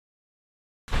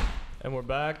And we're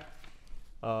back.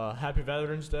 Happy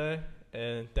Veterans Day,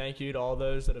 and thank you to all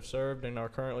those that have served and are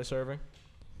currently serving.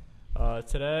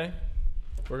 Today,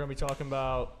 we're going to be talking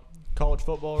about college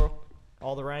football,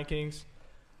 all the rankings,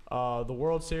 the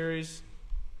World Series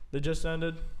that just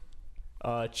ended,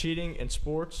 cheating in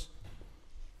sports,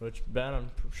 which, Ben,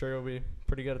 I'm sure you'll be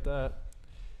pretty good at that,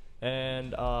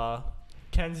 and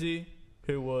Kenzie,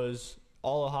 who was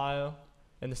All-Ohio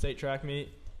in the state track meet,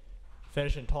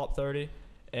 finishing top 30.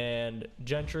 And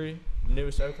Gentry,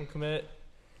 newest Oakland commit,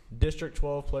 District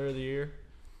 12 Player of the Year.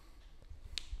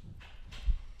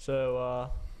 So,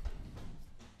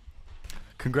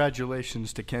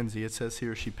 congratulations to Kenzie. It says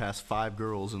here she passed 5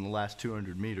 girls in the last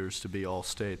 200 meters to be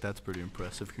All-State. That's pretty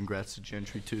impressive. Congrats to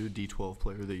Gentry, too, D12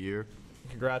 Player of the Year.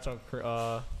 Congrats on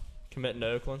committing to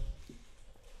Oakland.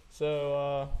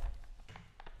 So,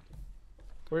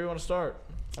 where do you want to start?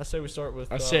 I say we start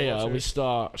with. I say we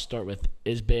start with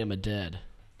is Bama dead?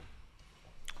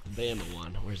 Bama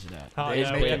won. Where's it at?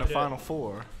 They's making the Final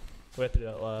Four. We have to do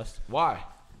that last. Why?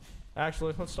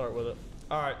 Actually, let's start with it.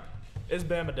 All right, is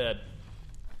Bama dead?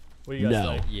 What do you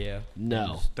guys think? Yeah.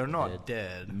 No. They're not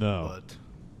dead. No. But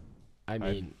I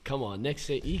mean, come on, Nick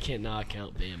Saban. You cannot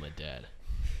count Bama dead.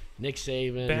 Nick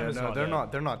Saban. Bama's no, not they're dead.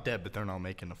 not. They're not dead, but they're not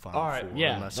making the Final All right, Four.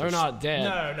 Yeah, they're not dead.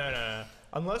 No.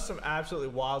 Unless some absolutely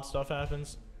wild stuff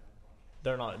happens,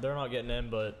 they're not getting in.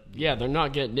 But Yeah, they're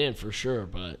not getting in for sure,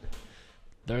 but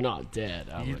they're not dead.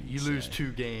 You lose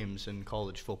 2 games in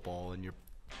college football, and you're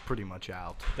pretty much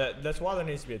out. that's why there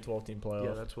needs to be a 12-team playoff.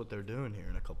 Yeah, that's what they're doing here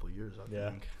in a couple of years, I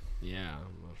think. Yeah.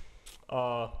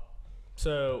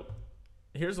 So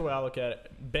here's the way I look at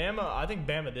it. Bama, I think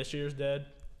Bama this year's dead.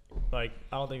 Like,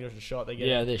 I don't think there's a shot they get.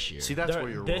 Yeah, this year. See, that's where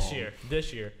you're this wrong.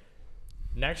 This year.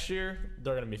 Next year,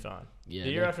 they're going to be fine. Yeah,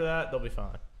 the year after that, they'll be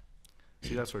fine.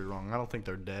 See, that's where you're wrong. I don't think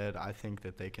they're dead. I think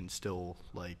that they can still,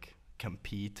 like,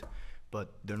 compete,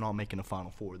 but they're not making a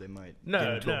Final Four. They might get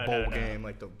into a bowl game.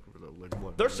 Like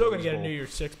what? They're still going to get a New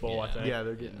Year's Six bowl, Yeah. I think. Yeah,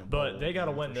 they're getting a bowl. But they got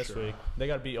to win for this sure. week. They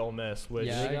got to beat Ole Miss. Which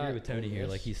Yeah, I agree with Tony here.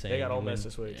 Like he's saying, They got you Ole Miss win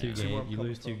this week. Two Yeah. games, you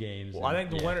lose 2 games. Well, I think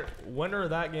the winner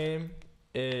of that game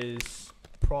is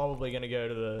probably going to go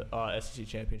to the SEC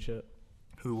championship.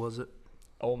 Who was it?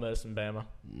 Ole Miss and Bama.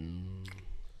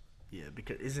 Yeah,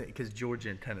 because Georgia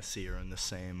and Tennessee are in the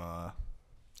same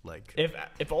like.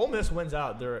 If Ole Miss wins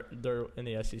out, they're in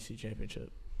the SEC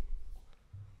championship.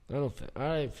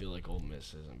 I feel like Ole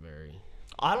Miss isn't very.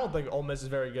 I don't think Ole Miss is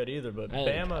very good either, but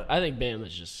Bama. I think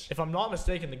Bama's just. If I'm not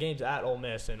mistaken, the game's at Ole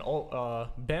Miss, and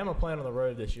Bama playing on the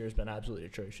road this year has been absolutely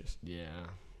atrocious. Yeah.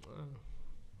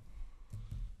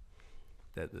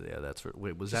 That's for.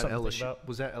 Wait, was that Something to think LSU? about.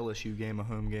 Was that LSU game a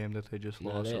home game that they just No,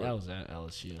 lost? that was at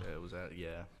LSU. Yeah, it was that.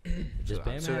 Yeah. Just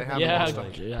Bama. So they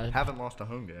have- haven't lost a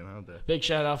home game, have they? Big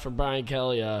shout out for Brian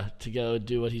Kelly to go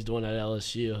do what he's doing at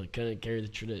LSU. Couldn't carry the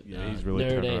tradition. Yeah, he's really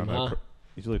Notre turning Dame, around huh?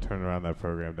 he's really turning around that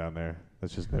program down there.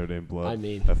 That's just Notre Dame blood. I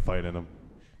mean- that fight in them.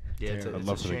 Yeah, it's I'd a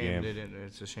love for the shame. game.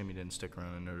 It's a shame he didn't stick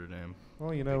around in Notre Dame.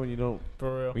 Well, you know when you don't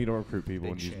recruit people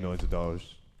Big and use shame. millions of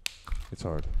dollars, it's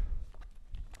hard.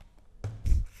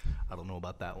 I don't know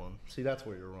about that one. See, that's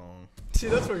where you're wrong. See,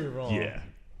 that's where you're wrong. Yeah.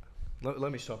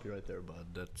 Let me stop you right there, bud.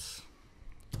 That's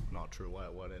not true. Why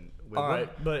didn't? All right,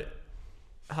 but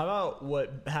how about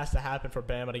what has to happen for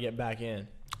Bama to get back in?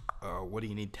 What do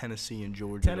you need? Tennessee and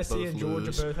Georgia. Tennessee and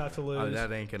Georgia both have to lose.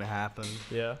 That ain't gonna happen.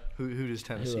 Yeah. Who does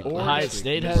Tennessee? Who? play Ohio this week?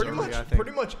 State has-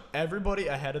 Pretty much everybody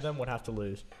ahead of them would have to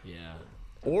lose. Yeah.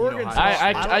 Oregon.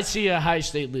 I see Ohio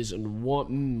State losing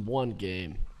one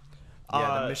game.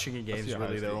 Yeah, the Michigan game is see Ohio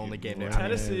really their State only game. game. They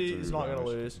Tennessee is not going to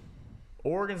lose.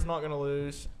 Oregon's not going to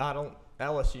lose.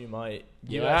 LSU might.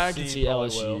 Yeah, I can see probably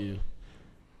LSU.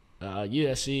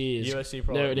 USC is USC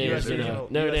probably.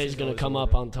 Notre Dame's gonna come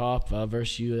up on top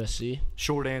versus USC.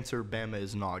 Short answer: Bama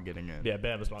is not getting in. Yeah,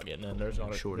 Bama's not getting in. There's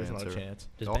not a chance.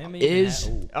 Does Oh, Bama is-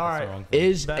 even all right, that's the wrong thing.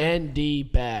 Is Ben- ND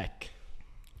back?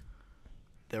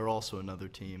 They're also another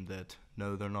team that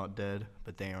they're not dead,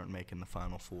 but they aren't making the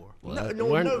Final Four.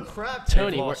 No crap.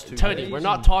 Tony, They've we're, lost 2 Tony, games. we're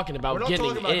not talking about We're not getting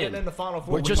talking about in. getting in the Final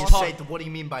Four. We're just say, talking. what do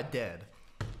you mean by dead?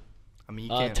 I mean,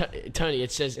 you can't. Tony,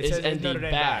 it says It is says ND Notre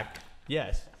Dame back?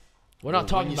 Yes. We're not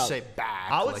talking when about. you say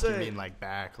back, I would like say- you mean like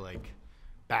back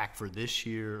for this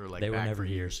year, or like They were back never for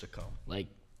here. years to come. like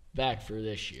back for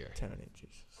this year. Tony, Jesus.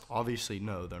 Obviously,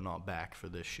 no, they're not back for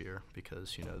this year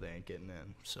because they ain't getting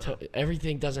in. So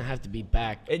Everything doesn't have to be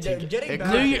back. Getting It back. could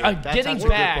be. Getting That's actually a good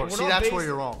back. point. See, that's where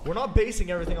you're wrong. We're not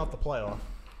basing everything off the playoff.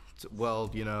 Well,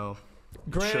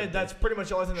 Granted, Should that's be. pretty much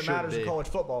the only thing that Should matters in be. college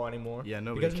football anymore. Yeah,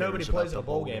 nobody because nobody cares plays about in a the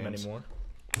bowl bowl game games. anymore.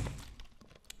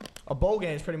 A bowl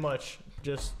game is pretty much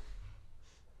just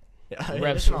Yeah,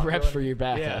 reps it's not reps really- for your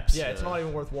Yeah, backups. yeah, it's not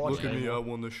even worth watching. Look at me, I anymore.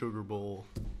 won the Sugar Bowl.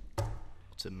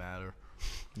 What's it matter?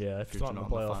 Yeah, if it's you're not in the not in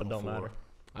the playoff, it Final don't Four. matter.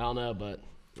 I don't know, but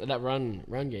that run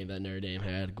game that Notre Dame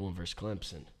had going versus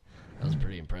Clemson, that was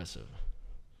pretty impressive.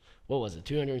 What was it?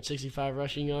 265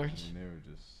 rushing yards. And they were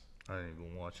just I didn't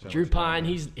even watch that. Drew Pine,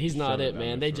 he's not Shove it it, down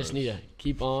man. their They just need to throats.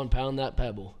 keep on pounding that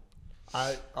pebble.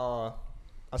 I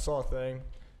saw a thing.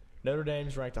 Notre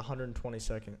Dame's ranked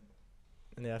 122nd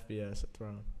in the FBS at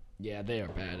throwing. Yeah, they are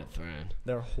bad at throwing.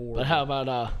 They're horrible. But how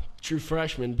about true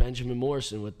freshman Benjamin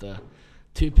Morrison with the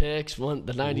 2 picks, the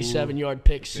 97-yard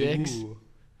pick six. Ooh.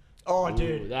 Oh, Ooh,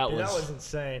 dude, that that was- was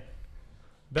insane.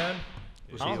 Ben,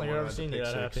 Was I he don't the think one I've ever that had seen the you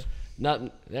pick that six? happy.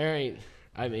 Nothing. There ain't.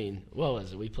 I mean, what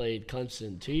was it? We played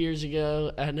Clemson 2 years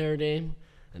ago at Notre Dame,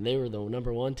 and they were the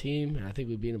 #1 team. And I think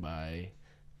we beat them by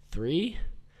 3,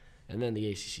 and then the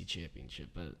ACC championship.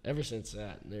 But ever since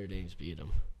that, Notre Dame's beat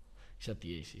them, except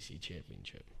the ACC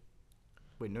championship.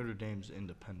 Wait, Notre Dame's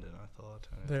independent, I thought.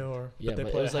 They are. Yeah, but they but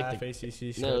it play was a like half the-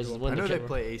 ACC No, it was schedule. when I the know they co-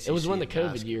 play ACC. It was when the in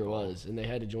COVID year basketball. was, and they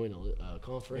had to join a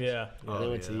conference. Yeah. Oh, they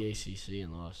went to yeah. the ACC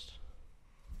and lost.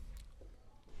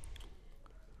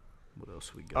 What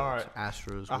else we got? All right.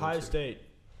 Astros. Ohio World Series. State.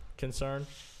 Concern?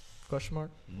 Question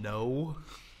mark? No.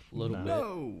 A little bit.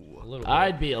 No. A little bit.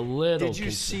 I'd be a little. Did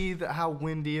you see how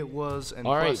windy it was? And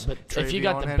All right, plus, but if you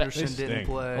got Travion the Henderson They didn't stink.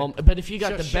 play. But if you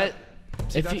got the Shut- bet,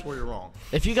 See, if that's you where you're wrong.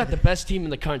 if you got the best team in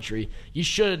the country, you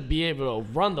should be able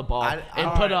to run the ball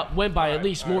and win by at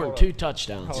least more than 2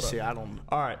 touchdowns. Hold See, I don't.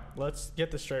 All right, let's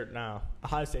get this straight now.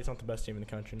 Ohio State's not the best team in the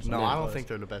country. It's No, not I even don't close. think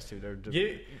they're the best team. They're just,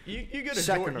 You go to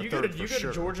Second or you third go for to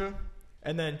sure. Georgia,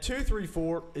 and then 2, 3,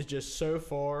 4 is just so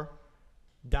far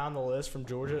down the list from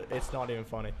Georgia. It's not even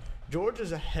funny.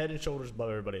 Georgia's a head and shoulders above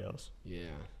everybody else. Yeah,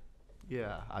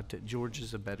 yeah.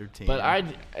 Georgia's a better team. but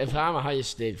if I'm Ohio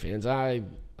State fans, I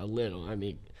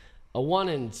mean, a 1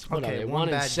 and what are they? 1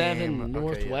 and bad 7 game. Okay, yeah.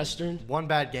 Northwestern. One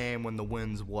bad game when the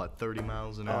wind's 30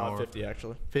 miles an hour. 50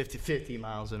 actually. 50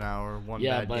 miles an hour. One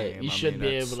Yeah, bad but game. you I should mean,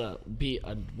 be that's- able to beat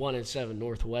a 1 and 7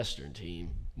 Northwestern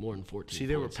team more than 14. See,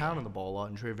 they were points. pounding the ball a lot,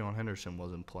 and Travion Henderson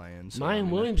wasn't playing. So, Mayan I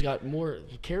mean, Williams got more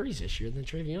carries this year than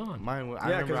Travion. I Yeah,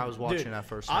 remember 'cause, I was watching dude, that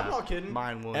first I'm half. not kidding.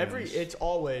 Mayan Williams. It's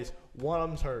always one of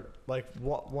them's hurt. Like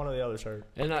one of the others hurt.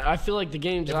 And I feel like the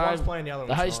games If one's playing, the other the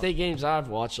one's Ohio not. State games I've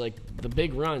watched, like the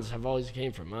big runs have always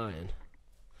came from Mayan.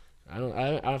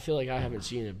 I feel like I haven't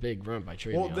seen a big run by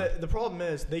Travion. Well, the problem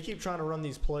is they keep trying to run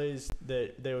these plays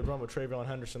that they would run with Travion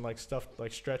Henderson, like stuff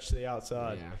like stretch to the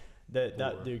outside. Yeah.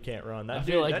 That dude can't run. That I dude,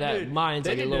 feel like that dude, Mayan's they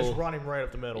like a can just little- run him right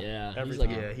up the middle. Yeah, every he's like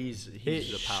time. Yeah, he's He- a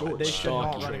short, power they should not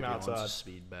stocky. run him Travion's a outside.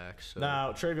 speed back. So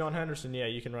Now Travion Henderson, yeah,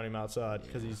 you can run him outside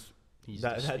because he's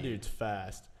that the speed. dude's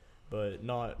fast, but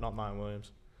not Mayan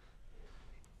Williams.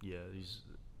 Yeah,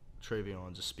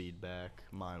 Travion's a speed back.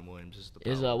 Mayan Williams is the.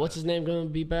 Is power what's back. his name going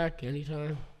to be back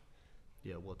anytime?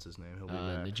 Yeah, what's his name? He'll be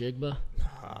back. Najigba.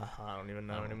 I don't even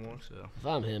know I don't anymore. think So If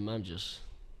I'm him, I'm just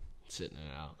sitting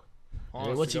it out. I mean,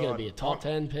 Honest what's to he going God, to be? A top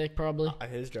 10 pick probably?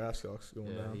 His draft stock's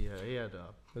going down. yeah, he had.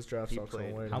 His draft He stock's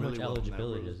played going way How down. much really well in that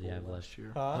eligibility Rose does he Bowl have left? last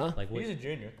year? Huh? Like what? He's a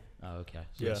junior. Oh, okay.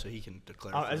 Yeah, Yeah. so he can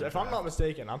declare. for the If I'm not draft.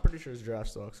 mistaken, I'm pretty sure his draft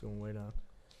stock's going way down.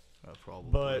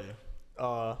 Probably.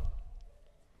 But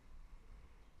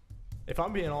if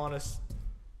I'm being honest,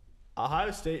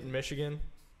 Ohio State and Michigan,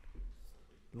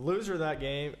 loser of that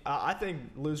game. I think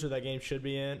loser of that game should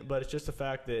be in, but it's just the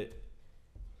fact that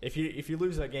if you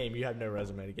lose that game, you have no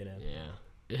resume to get in.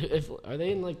 Yeah. Are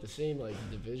they in like the same like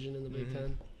division in the Big Mhm.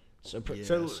 Ten? So, Yeah,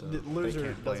 So so the they loser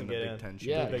can't play doesn't in the get Big in. Ten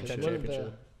yeah, Big Ten because one of the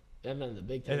championship. and then the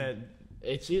Big Ten. And then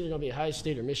It's either gonna be Ohio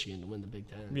State or Michigan to win the Big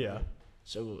Ten. yeah,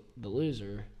 So the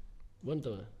loser,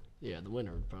 the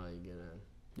winner would probably get in.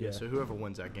 Yeah. So whoever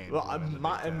wins that game. Well, will win the Big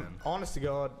and Ten. honest to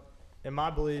God, in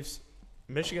my beliefs,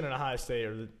 Michigan and Ohio State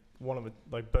are one of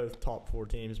the both top 4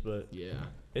 teams, but Yeah.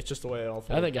 it's just the way it all I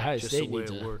falls. think Ohio Just the State way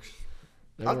needs it to. works.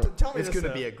 Tell me It's this, going to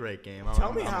though. be a great game.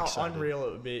 Tell me I'm how excited. unreal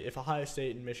it would be if Ohio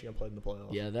State and Michigan played in the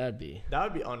playoffs. Yeah, that'd be. That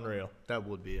would be unreal. That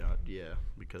would be,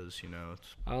 because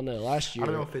it's. I don't know. Last year, I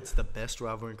don't know if it's the best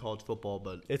rivalry in college football,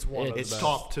 but It's one of the it's best.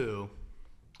 top 2,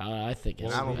 I think and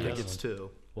it's. I don't the think other it's one?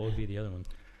 2. What would be the other one?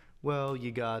 Well,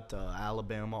 you got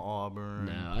Alabama, Auburn.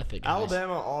 No, I think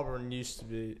Alabama, Auburn used to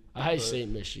be. Ohio but State,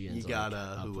 Michigan. You got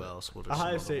who else? What are some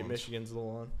Ohio other State, ones? Michigan's the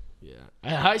one. Yeah,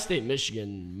 Ohio State,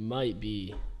 Michigan might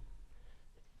be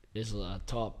is a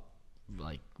top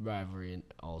rivalry in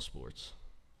all sports,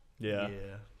 Yeah.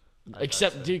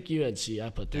 except Duke UNC. I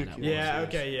put that Duke at UNC. one. Yeah.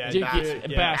 Okay. Yeah. Duke,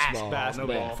 yeah, basketball.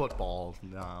 basketball. No football,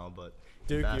 no, but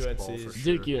Duke basketball UNC. for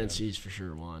sure. Duke UNC is for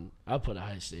sure one. I'll put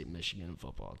Ohio State, Michigan in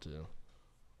football too.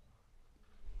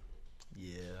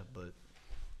 Yeah, but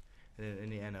in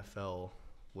the NFL,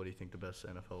 What do you think the best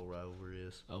NFL rivalry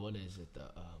is? Oh, what is it? The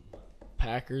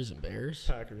Packers and Bears.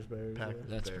 Packers, Bears. Packers,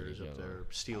 That's Bears pretty up good. there.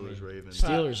 Steelers, Ravens.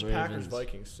 Steelers, Packers, Ravens.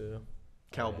 Vikings too.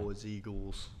 Cowboys,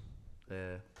 Eagles.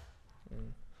 Yeah.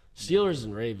 Steelers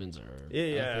and Ravens are.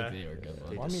 Yeah. I think they are good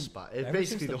They ones. just spot. It's ever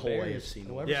basically since the the whole Bears- AFC the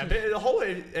North. Yeah, the whole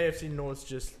AFC North's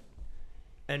just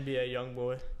NBA young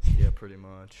boy. Yeah, pretty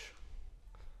much.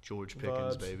 George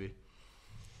Pickens, Vibes. baby.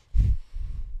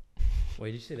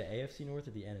 Wait, did you say the AFC North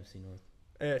or the NFC North?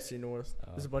 AFC North.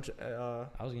 Oh. There's a bunch of.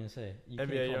 I was gonna say you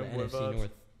NBA can't call the Youngboy NFC vibes.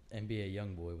 North NBA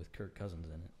Youngboy with Kirk Cousins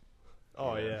in it.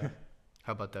 Oh yeah.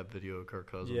 How about that video of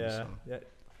Kirk Cousins? Yeah. Yeah.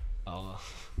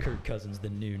 Kirk Cousins, the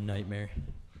new nightmare.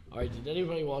 All right, did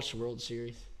anybody watch the World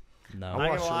Series? No, I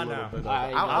ain't watched gonna a little lie bit of now.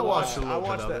 it. I watched a I little bit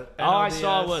watched of that. it. All I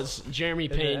saw NLDS. was Jeremy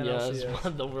and the Pena NLCS.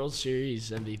 won the World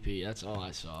Series MVP. That's all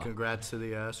I saw. Congrats to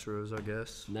the Astros, I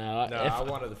guess. No, No, I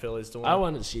wanted the Phillies to win. I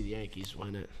wanted to see the Yankees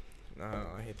win it. No,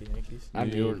 I hate the Yankees. I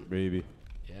New York, mean, baby.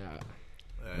 yeah.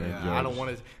 Yeah, I don't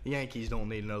want to. The Yankees don't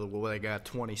need another. Well, they got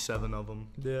 27 of them.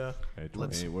 Yeah. Hey,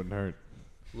 Let's- 28 wouldn't hurt.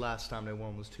 Last time they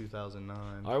won was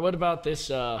 2009. All right, what about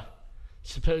this?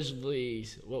 Supposedly,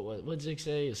 what Zig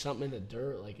say? Something in the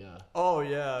dirt, like a. Oh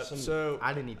yeah. Some- So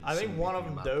I didn't even. I see think one of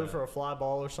anything them about dove that. for a fly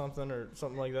ball or something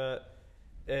like that,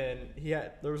 and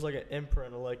there was like an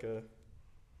imprint or like a.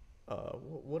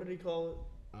 What did he call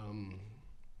it?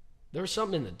 There was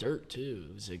something in the dirt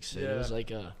too. Zig said it was Yeah.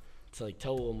 like a. It's like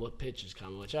tell them what pitch is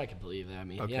coming, which I can believe that. I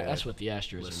mean, Okay. yeah, that's what the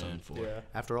Astros Listen. are known for. Yeah.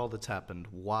 After all that's happened,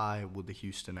 why would the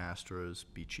Houston Astros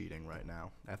be cheating right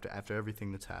now? After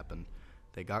everything that's happened,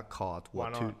 they got caught. Why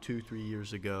What not? 3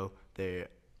 years ago? They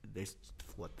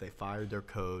fired their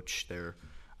coach. The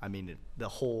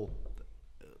whole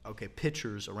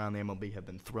pitchers around the MLB have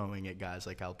been throwing at guys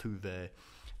like Altuve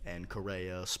and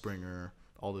Correa, Springer,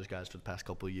 all those guys for the past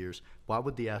couple of years. Why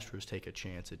would the Astros take a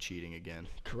chance at cheating again?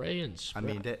 Correa and I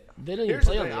mean, they don't even Here's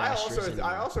play the on thing. the I Astros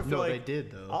anymore. also feel no, like they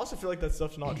did though. I also feel like that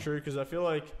stuff's not true because I feel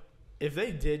like if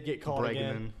they did get caught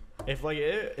again, if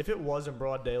it was in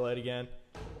broad daylight again,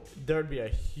 there'd be a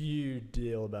huge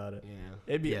deal about it. Yeah.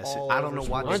 It'd be Yes, all I over don't know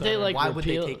why. Sports Aren't they Center. like why would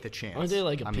they repeal- take the chance? Aren't they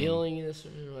like I mean, appealing this or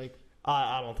like?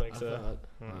 I don't think I so.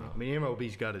 thought- I mean,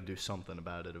 MLB's got to do something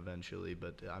about it eventually,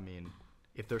 but I mean,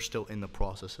 if they're still in the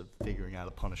process of figuring out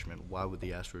a punishment, why would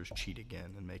the Astros cheat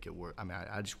again and make it work? I mean,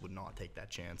 I just would not take that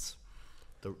chance.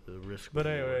 The risk. But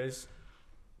would be worth it. anyways,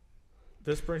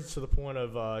 this brings us to the point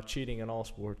of cheating in all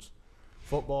sports,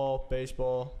 football,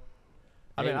 baseball.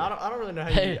 I mean, I don't really know how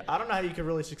I don't know how you can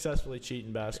really successfully cheat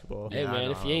in basketball. Hey Yeah, I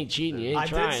man, if know. you ain't cheating, you I ain't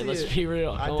did trying. see Let's it. be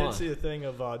real. I Come did on. see a thing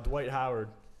of Dwight Howard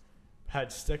had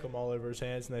stickum all over his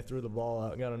hands and they threw the ball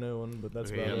out and got a new one, but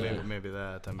that's Okay, about yeah, it. maybe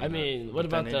that. I mean, what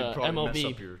but then about it'd the probably mess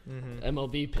MLB up your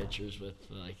MLB pitchers with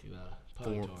like the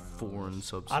pine tar and all foreign this?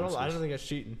 substances. I don't think that's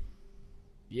cheating.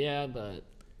 Yeah, but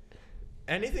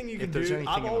Anything you can If there's do, anything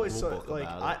I've in the always rule book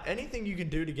about it. anything you can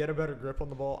do to get a better grip on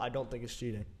the ball, I don't think it's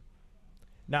cheating.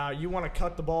 Now, you want to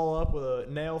cut the ball up with a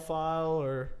nail file,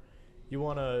 or you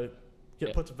want to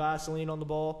put some Vaseline on the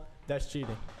ball, that's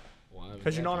cheating.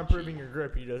 Because you're not improving your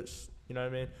grip. You know what I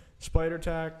mean? Spider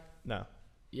tack, no.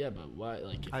 Yeah, but why?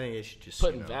 Like I think they should just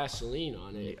putting Vaseline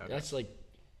on it. Yeah, okay. That's like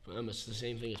almost the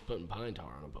same thing as putting pine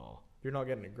tar on a ball. You're not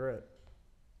getting a grip.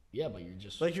 Yeah, but you're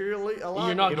just Like you're allowed.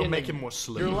 You're not It'll getting make a- it more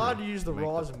slippery. You're allowed to use the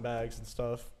rosin bags and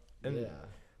stuff. And yeah.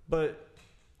 But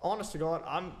honest to God,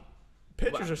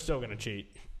 pitchers are still gonna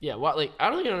cheat. Yeah, what? Like I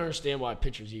don't even understand why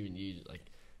pitchers even use it. Like,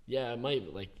 yeah, it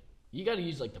might like you got to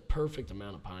use like the perfect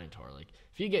amount of pine tar. Like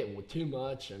if you get too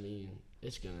much, I mean,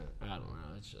 it's gonna. I don't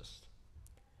know. It's just.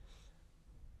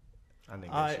 I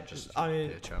think they should just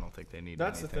pitch. I don't think they need.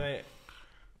 That's anything. the thing.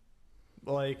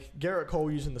 Like Garrett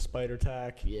Cole using the spider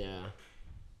tack, Yeah.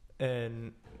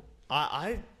 and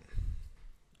I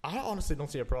honestly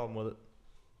don't see a problem with it.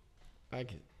 I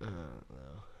could. I don't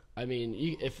know. I mean,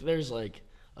 if there's like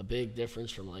a big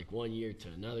difference from like 1 year to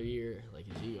another year, like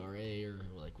his ERA or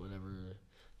like whatever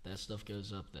that stuff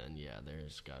goes up, then yeah,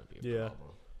 there's got to be a problem.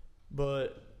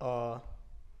 But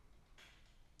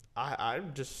I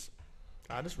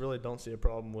just really don't see a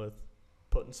problem with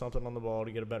putting something on the ball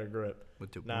to get a better grip.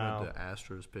 Would the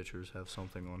Astros pitchers have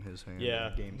something on his hand?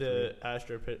 Yeah, in game the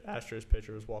Astros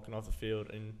pitcher was walking off the field,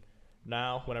 and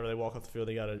now whenever they walk off the field,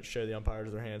 they got to show the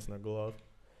umpires their hands in their glove.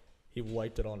 He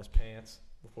wiped it on his pants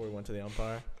before he went to the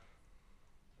umpire.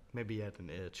 Maybe he had an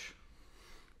itch.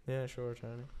 Yeah, sure,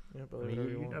 Tony. Yeah, I mean,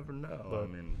 you never know. But- I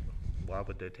mean, why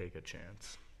would they take a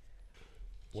chance?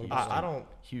 I don't.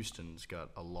 Houston's got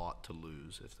a lot to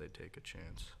lose if they take a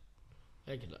chance.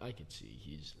 I could see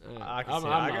he's. I I'm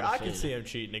not a could fan see of him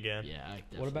cheating again. it.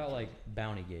 Yeah. What about like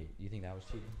Bountygate? Do you think that was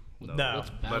cheating? No, No. What's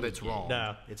but bounty it's gate? wrong.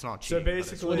 No. It's not So cheating. but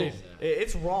basically, What is that?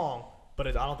 it's wrong, but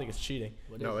I don't think it's cheating.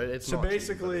 What no, is it? it's So not cheating, but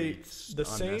basically, it's the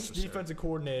Saints unnecessary. defensive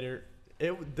coordinator.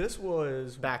 This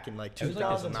was Back in like It was like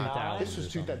in 2009. 2000 This was or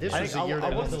something. 2000. This I was think the year I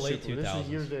they want won the the late Super Bowl. This is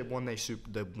the year 2000s.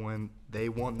 they won they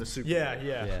won the Super yeah, Bowl.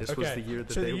 yeah. Yeah. This okay. was the year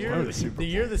that so they the year, won the Super Bowl. The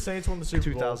year the Saints won the Super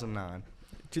Bowl, 2009.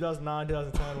 2009,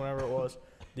 2010, whenever it was.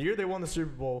 The year they won the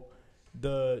Super Bowl,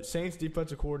 the Saints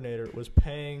defensive coordinator was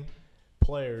paying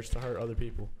players to hurt other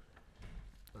people.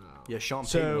 Wow. Yeah, Sean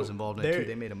So Payton was involved in it there- too.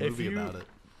 They made a if movie you- about it.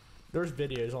 There's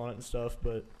videos on it and stuff,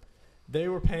 but they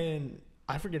were paying.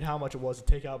 I forget how much it was to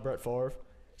take out Brett Favre.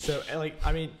 So,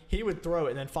 he would throw it,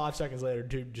 and then 5 seconds later,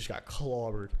 dude just got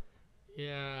clobbered.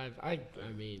 Yeah, I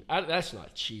mean, that's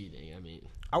not cheating. I mean,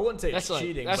 I wouldn't say That's it's like-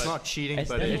 cheating, that's It's but not cheating, It's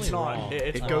but definitely it's not. wrong.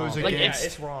 It's It wrong. goes Like, against.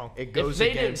 it's wrong. It goes they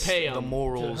didn't against pay 'em the to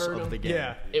morals hurt of 'em, the game.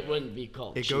 Yeah. it wouldn't be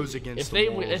called. It cheating. goes against if the they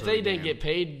morals if of they the didn't game. get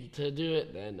paid to do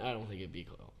it, then I don't think it'd be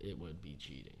called. It would be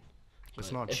cheating. It's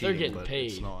But not if cheating, they're getting but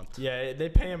paid, it's not. Yeah, they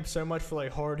pay him so much for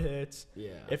like hard hits.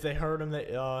 yeah. If they hurt him,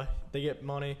 they get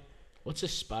money. What's a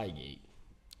Spygate?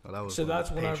 Well, that was So when the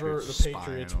that's whenever Patriots the spying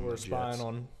Patriots on were the spying Jets.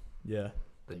 on. Yeah,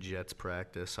 The Jets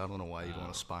practice. I don't know why you'd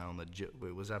want to spy on the Jets.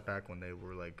 Wait, was that back when they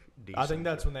were like decent? I think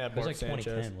that's when they had It was Mark like Sanchez.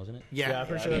 2010, wasn't it? Yeah, I'm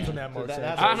pretty sure that's when they had Mark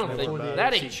Sanchez. I don't They think won the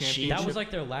that AFC ain't cheating. championship. That was like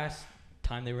their last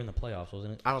time they were in the playoffs,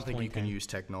 wasn't it? I It don't was think you can 2010. use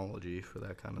technology for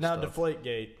that kind of Now stuff.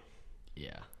 Deflategate.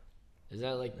 Yeah. Is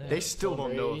that like They still Tom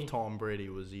don't know Brady? if Tom Brady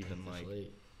was even like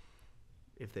Deflate.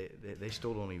 if they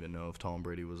still don't even know if Tom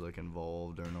Brady was like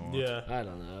involved or not. Yeah. I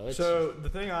don't know. It's, So the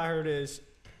thing I heard is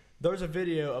there's a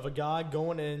video of a guy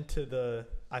going into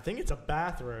I think it's a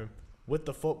bathroom with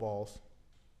the footballs.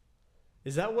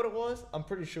 Is that what it was? I'm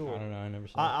pretty sure. I don't know. I never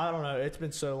saw I don't know. It's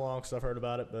been so long since I've heard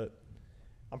about it, but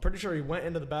I'm pretty sure he went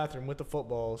into the bathroom with the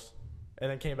footballs and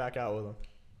then came back out with them.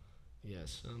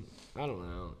 yes. I don't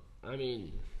know. I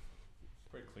mean,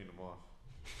 Probably clean them off.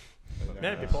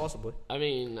 Maybe, possibly. I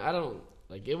don't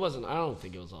like it wasn't. I don't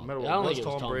think it was all. Remember, I don't was think it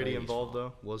was Tom Brady Brady's involved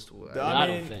fault. though? Was I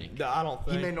don't think. I don't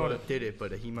think. he may not but- have did it,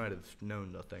 but he might have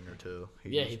known a thing or two.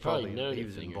 Yeah, was he probably known he a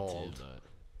was thing involved. or two,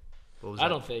 What was but I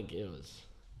that? don't think it was.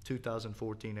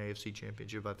 2014 AFC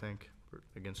Championship, I think,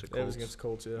 against the It Colts. was against the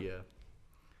Colts, yeah. Yeah,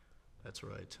 that's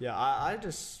right. Yeah,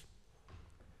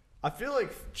 I feel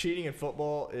like cheating in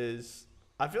football is.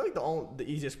 I feel like the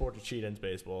easiest sport to cheat in is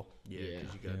baseball Yeah, Yeah.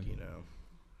 because you got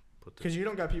put the because you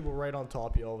don't got people right on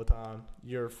top of you all the time.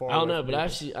 You're far. I don't away know, from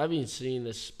but people. I've been seeing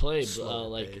this play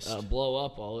Slower paced. blow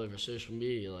up all over social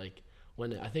media. Like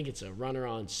when I think it's a runner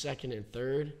on second and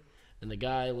third, and the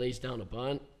guy lays down a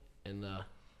bunt, and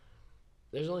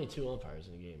there's only 2 umpires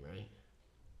in the game, right?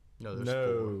 no, there's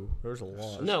No, there's a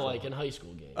lot. No, like in high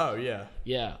school games. Oh yeah.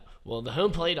 Yeah. Well, the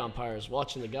home plate umpire is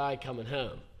watching the guy coming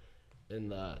home,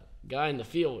 and the guy in the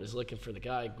field is looking for the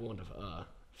guy going to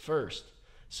first.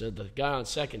 So the guy on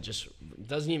second just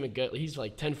doesn't even go. He's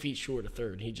like 10 feet short of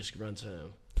third. And he just runs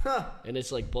home, Huh. and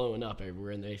it's like blowing up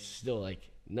everywhere. And they still like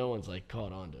no one's like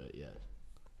caught on to it yet.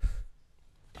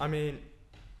 I mean,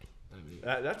 I mean,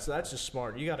 that's just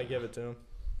smart. You got to give it to him.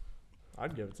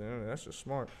 I'd give it to him. That's just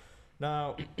smart.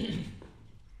 Now,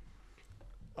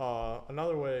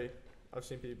 another way I've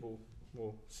seen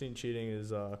seen cheating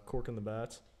is corking the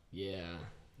bats. yeah.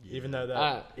 Even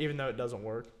though even though it doesn't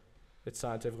work, it's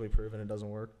scientifically proven it doesn't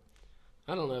work.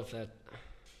 I don't know if that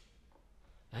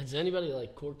has anybody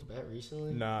like corked a bat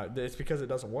recently. Nah, it's because it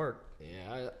doesn't work.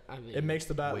 Yeah, I mean, It makes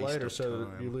the bat Waste lighter, of so that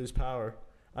time. you lose power.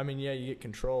 I mean, yeah, you get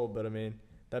control, but I mean,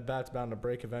 that bat's bound to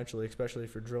break eventually, especially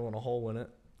if you're drilling a hole in it,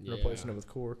 and yeah, replacing it with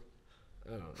cork.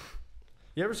 I don't know.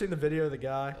 You ever seen the video of the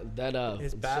guy? That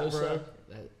His bat Sosa,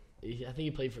 broke. I think he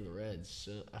played for the Reds.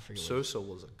 So I forget. Sosa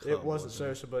was a cum, It wasn't wasn't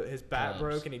Sosa, but his bat Cubs.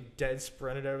 broke, and he dead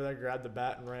sprinted over there, grabbed the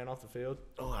bat, and ran off the field.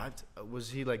 Oh, was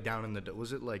he like down in the?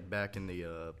 Was it like back in the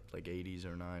like 80s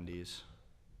or 90s?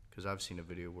 Because I've seen a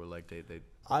video where like they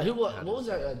What was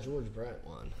that George Brett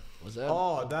one? Was that?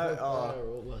 Oh, that,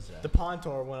 or what was that? The pine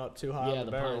tar went up too high yeah, on the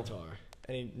the barrel, pine tar.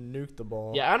 and he nuked the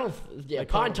ball. Yeah, I don't. Yeah, They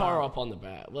call pine him tar out. up on the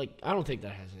bat. Like, I don't think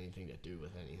that has anything to do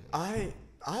with anything.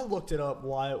 I looked it up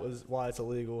why it's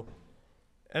illegal.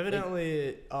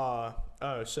 Evidently,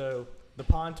 so the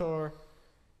pine tar,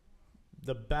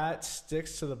 the bat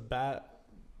sticks to the bat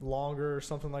longer or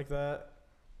something like that.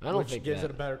 I don't which think gives that.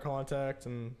 it a better contact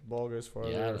and ball goes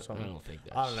farther Yeah, or something. I don't think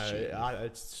that's I don't know. cheating.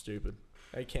 It's stupid.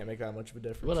 It can't make that much of a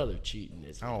difference. What other cheating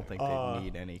is I there? don't think Uh, they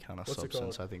need any kind of what's it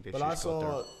substance. called? I think they But should I just go out there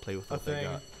saw and play with a what they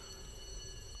thing.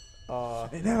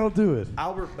 got. And that'll do it.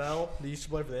 Albert Bell, they used to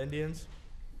play for the Indians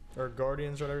or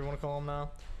Guardians, whatever you want to call them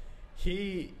now.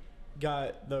 He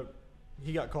got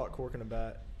caught corking a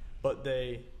bat, but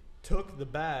they took the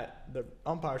bat. The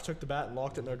umpires took the bat and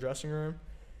locked it in their dressing room,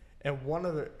 and one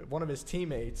of his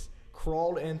teammates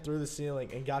crawled in through the ceiling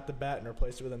and got the bat and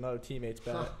replaced it with another teammate's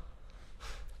bat.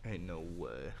 Ain't no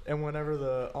way. And whenever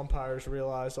the umpires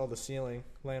realized all the ceiling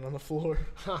laying on the floor,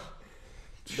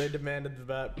 they demanded the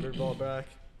bat be brought back.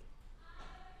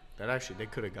 They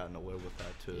could have gotten away with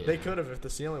that too. Yeah. They could have if the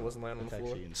ceiling wasn't laying on That's the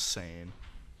floor. actually insane.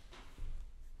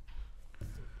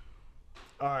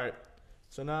 All right.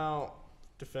 So now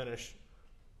to finish,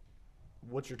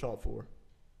 what's your top 4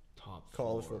 Top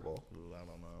college 4. football? Ooh, I don't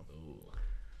know. Ooh.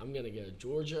 I'm going to go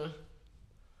Georgia.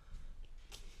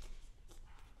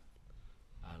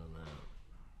 I don't know.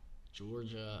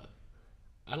 Georgia.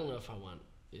 I don't know if I want.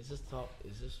 Is this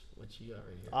what you got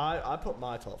right here? I put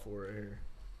my top 4 right here.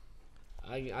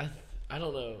 I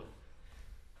don't know.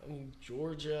 I mean,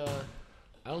 Georgia.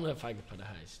 I don't know if I could put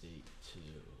Ohio State too.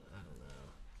 I don't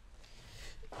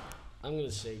know. I'm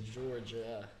gonna say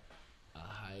Georgia,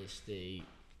 Ohio State.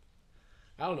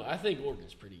 I don't know. I think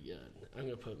Oregon's pretty good. I'm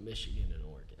gonna put Michigan and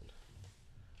Oregon.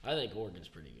 I think Oregon's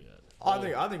pretty good. I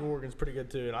think Oregon's pretty good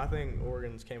too, and I think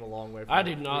Oregon's came a long way. From I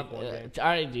the do not. week 1 game.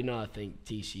 I do not think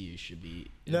TCU should be.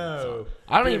 In No. the top.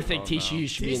 I don't Dude, even think TCU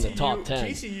should be in the top 10.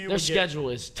 TCU Their would get- schedule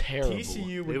is terrible.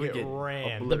 TCU They would get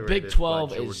ran. The obliterated Big by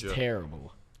 12 is Georgia.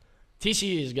 terrible.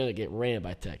 TCU is going to get ran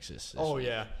by Texas. this Oh week.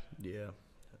 yeah, Yeah.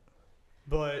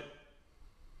 but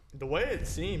the way it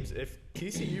seems, if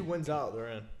TCU wins out, they're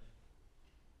in.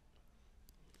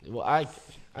 Well, I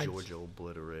Georgia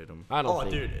obliterate them. I don't Oh,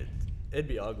 think. dude, it'd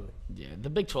be ugly. Yeah, the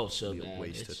Big 12's so Be a bad.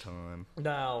 waste It's- of time.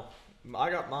 Now, I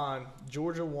got mine.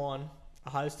 Georgia 1,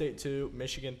 Ohio State 2,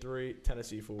 Michigan 3,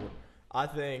 Tennessee 4. I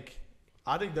think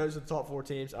those are the top 4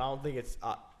 teams. I don't think it's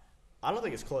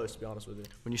close, to be honest with you.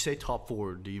 When you say top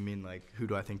 4, do you mean like who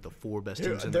do I think the 4 best Who-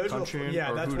 teams in the those are the country? four- in,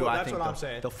 yeah, or that's who do what- I that's think what the, I'm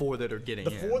saying. the 4 that are getting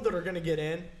The in? 4 that are going to get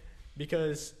in,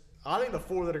 because I think the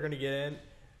 4 that are going to get in,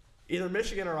 either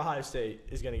Michigan or Ohio State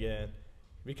is going to get in.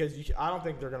 Because I don't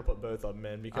think they're going to put both of them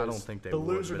in. Because I don't think they the would,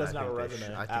 loser but doesn't I have a think they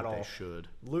resume I think at all. they should.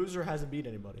 Loser hasn't beat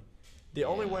anybody. The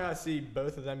only way I see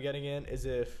both of them getting in is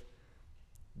if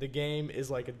the game is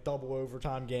like a double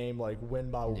overtime game, like win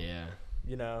by, Yeah,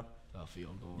 you know. a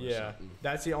field goal. Or Yeah, something.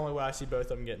 that's the only way I see both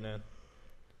of them getting in.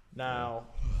 Now,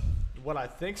 what I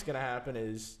think's going to happen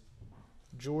is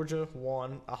Georgia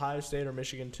 1, Ohio State or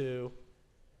Michigan 2,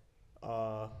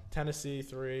 Tennessee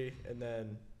 3, and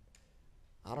then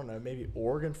I don't know, maybe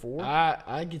Oregon 4.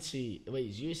 I could see. Wait,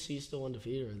 is USC still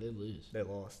undefeated or did they lose? They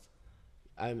lost.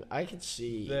 I could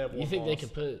see. They have You one think they loss.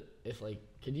 could put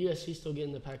could USC still get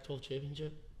in the Pac-12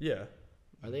 championship? Yeah,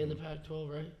 Are they in the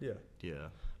Pac-12 right? yeah. Yeah.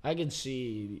 I could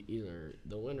see either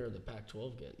the winner of the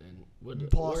Pac-12 getting in. Would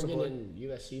Possibly. Oregon and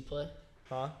USC play?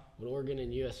 Huh? Would Oregon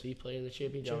and USC play in the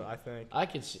championship? Yeah, I think. I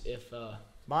could see if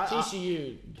My,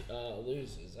 TCU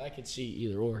loses. I could see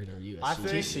either Oregon or USC. I think-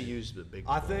 TCU's the big.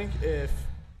 I 12.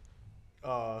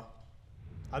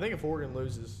 think if Oregon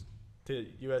loses to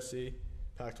USC,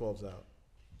 Pac-12's out.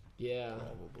 Yeah,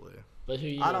 probably. but who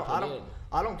you I gonna don't. put in?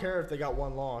 I don't care if they got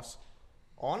one loss.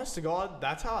 Honest to God,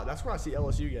 that's where I see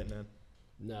LSU getting in.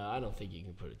 No, I don't think you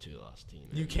can put a 2-loss team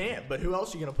in. You can't, but who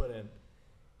else are you gonna put in?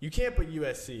 You can't put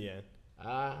USC in.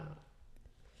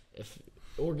 If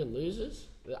Oregon loses,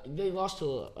 they lost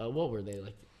to what were they,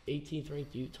 like 18th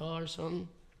ranked Utah or something?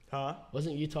 Huh?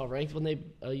 Wasn't Utah ranked when they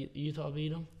Utah beat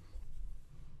them?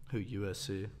 Who,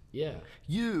 USC? Yeah.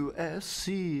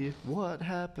 USC, what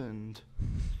happened?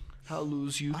 How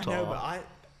lose Utah? I know, but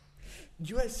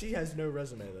USC has no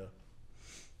resume though.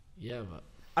 Yeah, but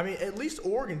I mean, at least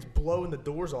Oregon's blowing the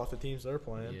doors off the teams they're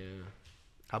playing. yeah.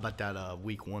 How about that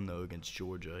week 1 though against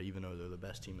Georgia? Even though they're the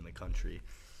best team in the country,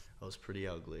 that was pretty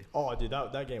ugly. Oh, dude,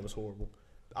 that game was horrible.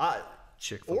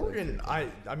 Chick-fil-A Oregon,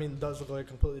 kicked I mean, does look like a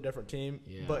completely different team,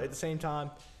 Yeah. but at the same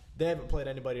time, they haven't played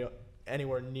anybody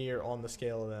anywhere near on the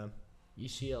scale of them.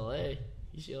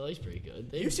 UCLA's pretty good.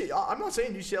 I'm not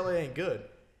saying UCLA ain't good.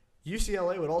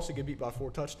 UCLA would also get beat by 4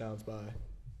 touchdowns by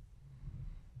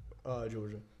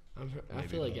Georgia. I Maybe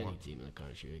feel like more. any team in the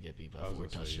country would get beat by I was 4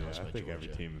 gonna say, touchdowns I by think Georgia.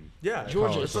 every team in Yeah,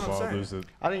 Georgia- college that's what I'm football saying. loses.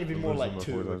 I think it'd be more Losing like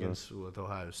before 2 those against with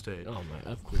Ohio State. Oh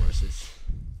my, of course it's.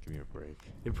 Give me a break.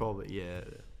 It probably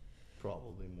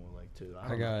probably more like 2.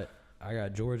 I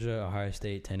got Georgia, Ohio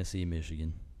State, Tennessee,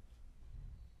 Michigan.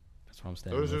 That's what I'm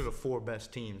standing Those with. are the 4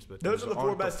 best teams, but Those are the 4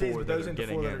 aren't best teams, but those that ain't are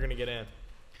the 4 getting that are in. going to get in.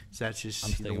 So that's I'm just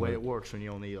the sticking way with it works when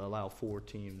you only allow 4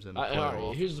 teams in the All right,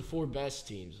 playoff. here's the 4 best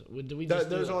teams. Do we just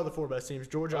Those do are the 4 best teams.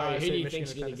 Georgia, All Ohio right, who State, do you Michigan,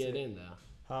 think's and going to Tennessee. get in,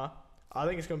 though? Huh? I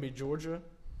think it's going to be Georgia.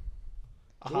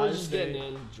 Ohio Georgia's State. getting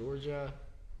in. Georgia.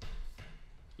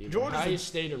 Either Georgia's Ohio a-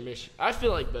 State or Michigan. I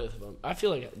feel like both of them. I feel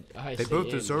like Ohio They State both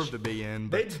and deserve Michigan. to be in,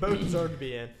 They but both deserve to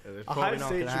be in. it's Ohio probably not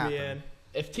State gonna should be happen. in.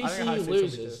 If I think Ohio TCU State should be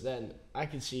loses, too. then I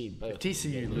could see both. If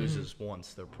TCU games. loses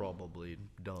once, they're probably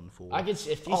done for. I could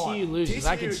see, if Oh, TCU loses,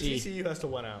 I could see TCU has to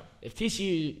win out. if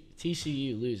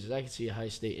TCU loses, I could see Ohio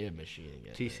State and Michigan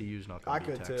again. TCU's not I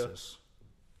going to beat could too. Texas.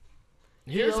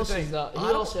 Here's the else thing. is I who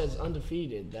don't- else has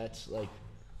undefeated? That's like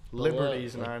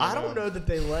Liberty's like, 9. I don't know that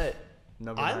they let.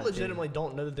 Number I 19. legitimately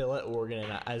don't know that they let Oregon in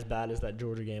as bad as that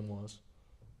Georgia game was.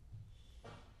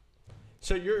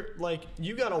 So you're like,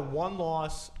 you got a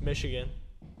one-loss Michigan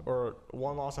or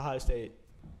one-loss Ohio State.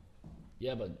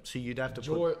 yeah, but So you'd have to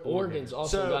put Oregon's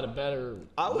also So, got a better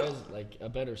I would- a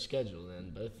better schedule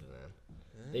than both of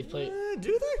them. They played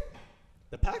Do they?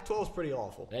 The Pac-12 is pretty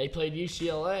awful. they played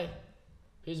UCLA.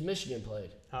 Who's Michigan played?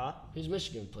 Huh? Who's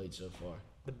Michigan played so far?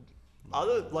 The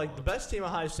best team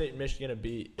Ohio State and Michigan have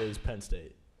beat is Penn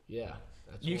State. Yeah,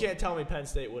 that's You what- can't tell me Penn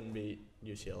State wouldn't beat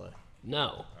UCLA. No, I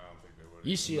don't think they would.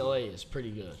 UCLA is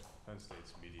pretty good. Penn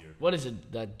State's mediocre. What is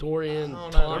it? That Dorian I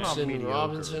don't know. They're not Thompson mediocre,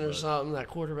 Robinson or but- something? That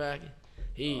quarterback,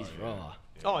 he's raw.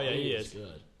 Oh yeah, he is.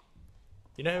 good.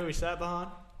 You know who we sat behind?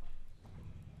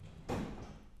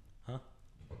 Huh?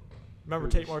 Remember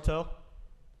Tate Martell?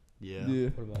 Yeah.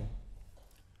 What about him?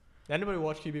 Anybody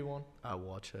watch QB1? I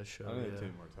watch that show. I know Yeah.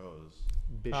 Tate Martell is.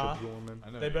 Bishop Huh? Gorman. I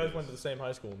know They he both is. went to the same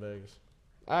high school in Vegas.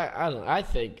 I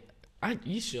think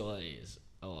UCLA is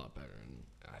a lot better than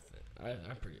I think. I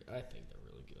think they're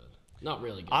really good. Not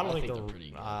really good. I don't think they're they're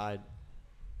pretty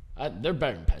good. They're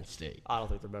better than Penn State. I don't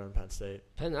think they're better than Penn State.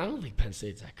 I don't think Penn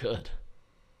State's that good.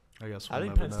 I guess I we'll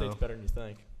think never Penn State's know. better than you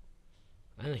think.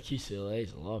 I think UCLA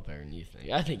is a lot better than you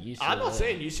think. I think UCLA. I'm not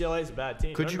saying UCLA is a bad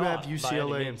team. Could They're you have not by any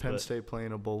UCLA and means, Penn but State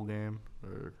playing a bowl game?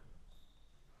 Or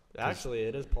Actually,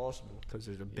 it is possible. because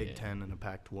there's a Big Yeah. Ten and a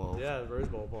Pac-12. Yeah, the Rose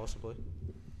Bowl possibly.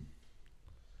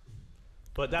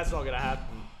 But that's not going to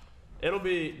happen. It'll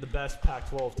be the best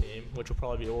Pac-12 team, which will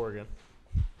probably be Oregon.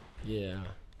 Yeah.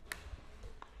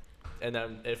 And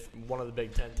then if one of the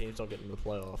Big Ten teams don't get into the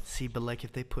playoff. See, but like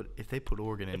if they put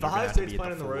Oregon in, If they're gonna Ohio have to State's be at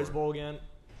playing in the Rose 4. Bowl again,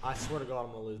 I swear to God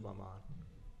I'm going to lose my mind.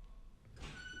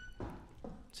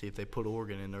 See, if they put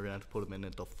Oregon in, they're gonna have to put them in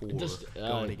at the 4, Just,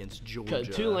 going against Georgia.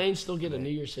 Could Tulane still get a New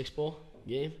Year's Six bowl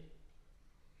game?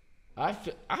 I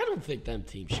don't think them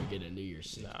teams should get a New Year's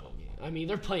Six bowl game. I mean,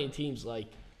 they're playing teams like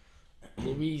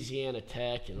Louisiana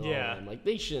Tech and all Yeah. them. Like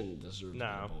they shouldn't deserve to get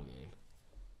No. a bowl game.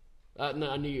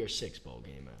 No, a New Year's Six bowl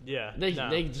game. Yeah, They no.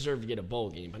 they deserve to get a bowl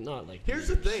game, but not like. Here's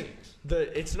New the Year's thing: Six.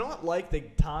 it's not like the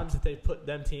times that they put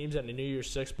them teams in the New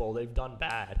Year's Six bowl they've done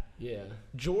bad. Yeah,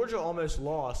 Georgia almost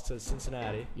lost to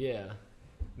Cincinnati. yeah,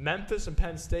 Memphis and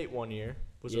Penn State one year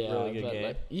was yeah. a really good but game.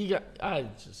 like, you got, I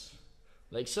just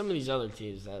like some of these other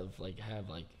teams that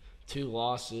have 2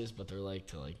 losses, but they're like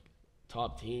to like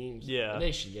top teams. Yeah. and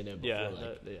they should get it before Yeah,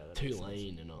 like that makes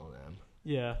Tulane and all them.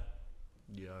 Yeah,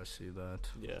 Yeah, I see that.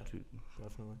 Yeah. Too-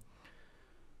 definitely.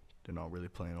 They're not really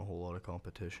playing a whole lot of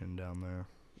competition down there.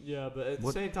 Yeah, but at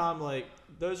What- the same time, like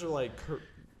those are like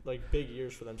big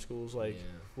years for them schools. Like Yeah.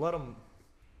 let them,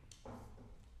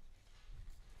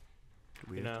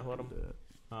 We You have know, to let do 'em- that.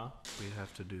 huh? We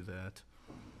have to do that.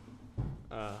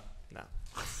 No.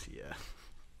 Yeah.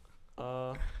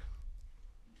 I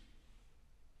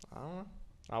don't know.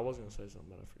 I was gonna say something,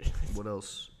 but I forget. What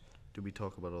else? Did we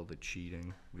talk about all the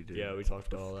cheating? We did. Yeah, we talked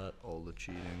about all that. all the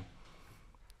cheating.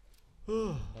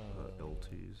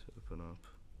 LTs open up.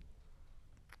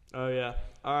 Oh yeah.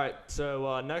 All right.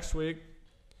 So next week,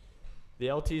 the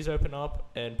LTs open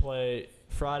up and play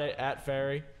Friday at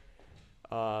Ferry.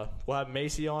 We'll have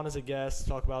Macy on as a guest to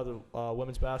talk about the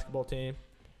women's basketball team.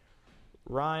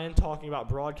 Ryan talking about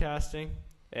broadcasting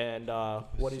and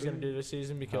what he's going to do this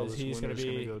season because this he's going to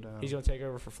winter's be gonna go down. he's going to take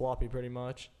over for Floppy pretty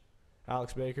much,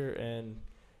 Alex Baker, and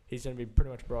he's going to be pretty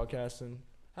much broadcasting.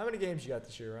 How many games you got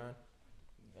this year, Ryan?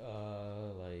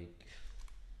 Like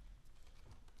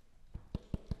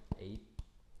 8.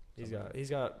 He's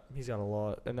got a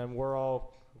lot, and then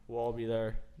we'll all be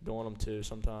there doing them too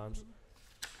sometimes.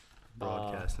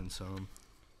 Broadcasting some.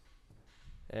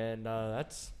 And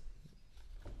that's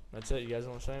it. You guys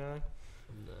want to say anything?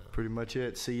 No. Pretty much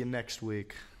it. See you next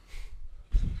week.